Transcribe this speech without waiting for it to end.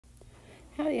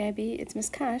Howdy, IB. It's Miss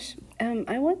Kosh.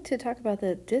 I want to talk about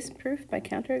the disproof by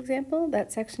counterexample, that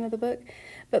section of the book.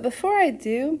 But before I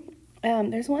do,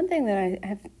 there's one thing that I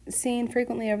have seen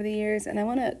frequently over the years, and I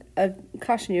want to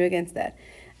caution you against that.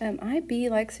 IB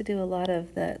likes to do a lot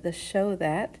of the show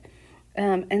that.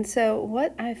 And so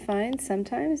what I find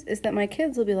sometimes is that my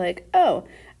kids will be like, oh,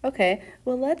 okay,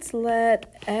 well, let's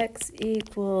let x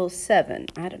equal 7.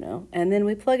 I don't know. And then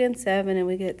we plug in 7, and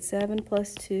we get 7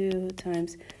 plus 2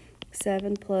 times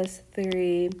 7 plus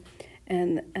 3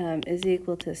 and is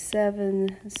equal to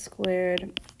 7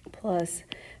 squared plus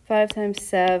 5 times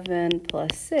 7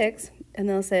 plus 6. And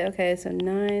they'll say, okay, so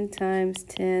 9 times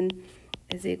 10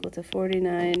 is equal to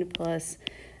 49 plus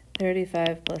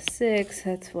 35 plus 6.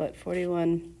 That's what,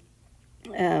 41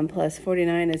 plus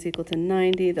 49 is equal to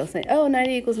 90. They'll say, oh,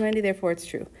 90 equals 90, therefore it's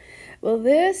true. Well,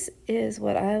 this is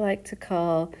what I like to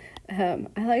call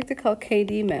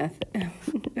KD math.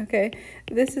 Okay,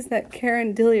 this is that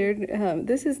Karen Dilliard.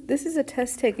 This is a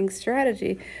test-taking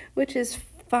strategy, which is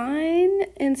fine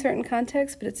in certain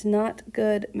contexts, but it's not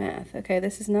good math. Okay,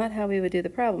 this is not how we would do the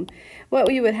problem.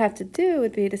 What you would have to do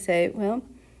would be to say, well,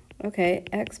 okay,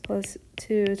 x plus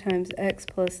 2 times x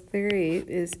plus 3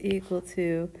 is equal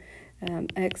to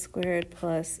x squared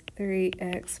plus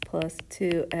 3x plus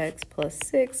 2x plus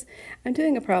 6. I'm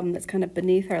doing a problem that's kind of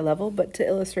beneath our level, but to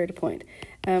illustrate a point,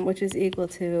 which is equal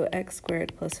to x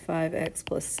squared plus 5x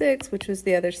plus 6, which was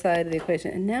the other side of the equation.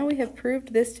 And now we have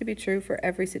proved this to be true for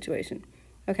every situation.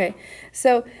 Okay,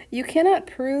 so you cannot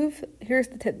prove, here's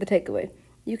the takeaway.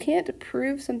 You can't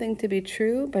prove something to be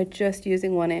true by just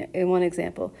using one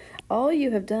example. All you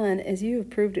have done is you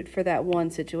have proved it for that one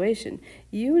situation.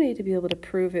 You need to be able to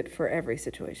prove it for every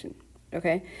situation,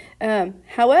 okay?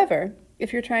 However,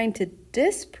 if you're trying to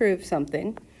disprove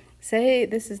something, say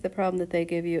this is the problem that they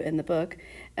give you in the book.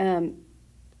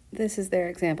 This is their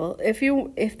example.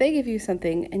 If they give you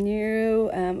something and you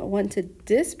want to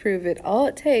disprove it, all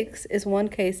it takes is one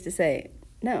case to say,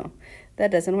 no,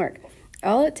 that doesn't work.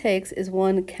 All it takes is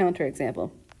one counterexample.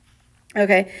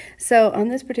 Okay, so on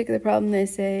this particular problem, they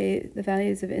say the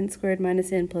values of n squared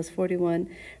minus n plus 41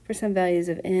 for some values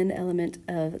of n element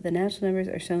of the natural numbers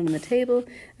are shown in the table.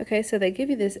 Okay, so they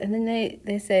give you this, and then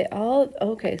they say,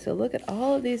 okay, so look at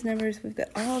all of these numbers. We've got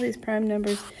all these prime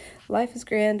numbers. Life is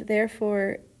grand,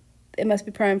 therefore it must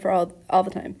be prime for all the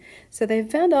time. So they've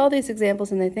found all these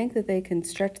examples, and they think that they can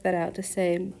stretch that out to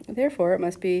say, therefore it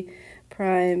must be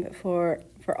prime for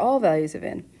all values of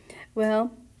n.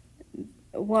 Well,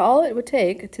 all it would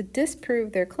take to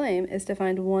disprove their claim is to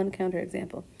find one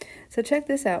counterexample. So check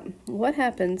this out. What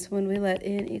happens when we let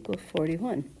n equal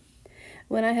 41?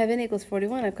 When I have n equals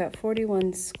 41, I've got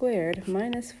 41 squared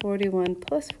minus 41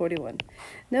 plus 41.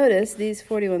 Notice these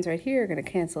 41s right here are going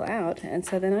to cancel out, and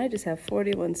so then I just have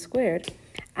 41 squared.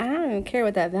 I don't even care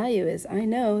what that value is. I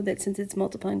know that since it's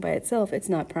multiplying by itself, it's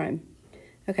not prime.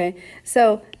 Okay,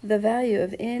 so the value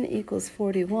of n equals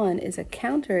 41 is a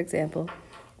counterexample,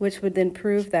 which would then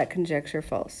prove that conjecture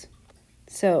false.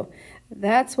 So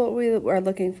that's what we are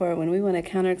looking for when we want a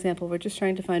counterexample. We're just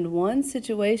trying to find one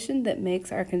situation that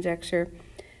makes our conjecture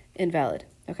invalid.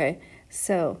 Okay,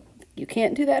 so you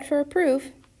can't do that for a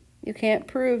proof. You can't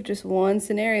prove just one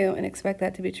scenario and expect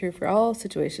that to be true for all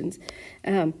situations,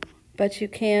 but you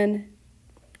can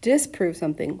disprove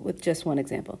something with just one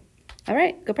example. All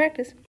right, go practice.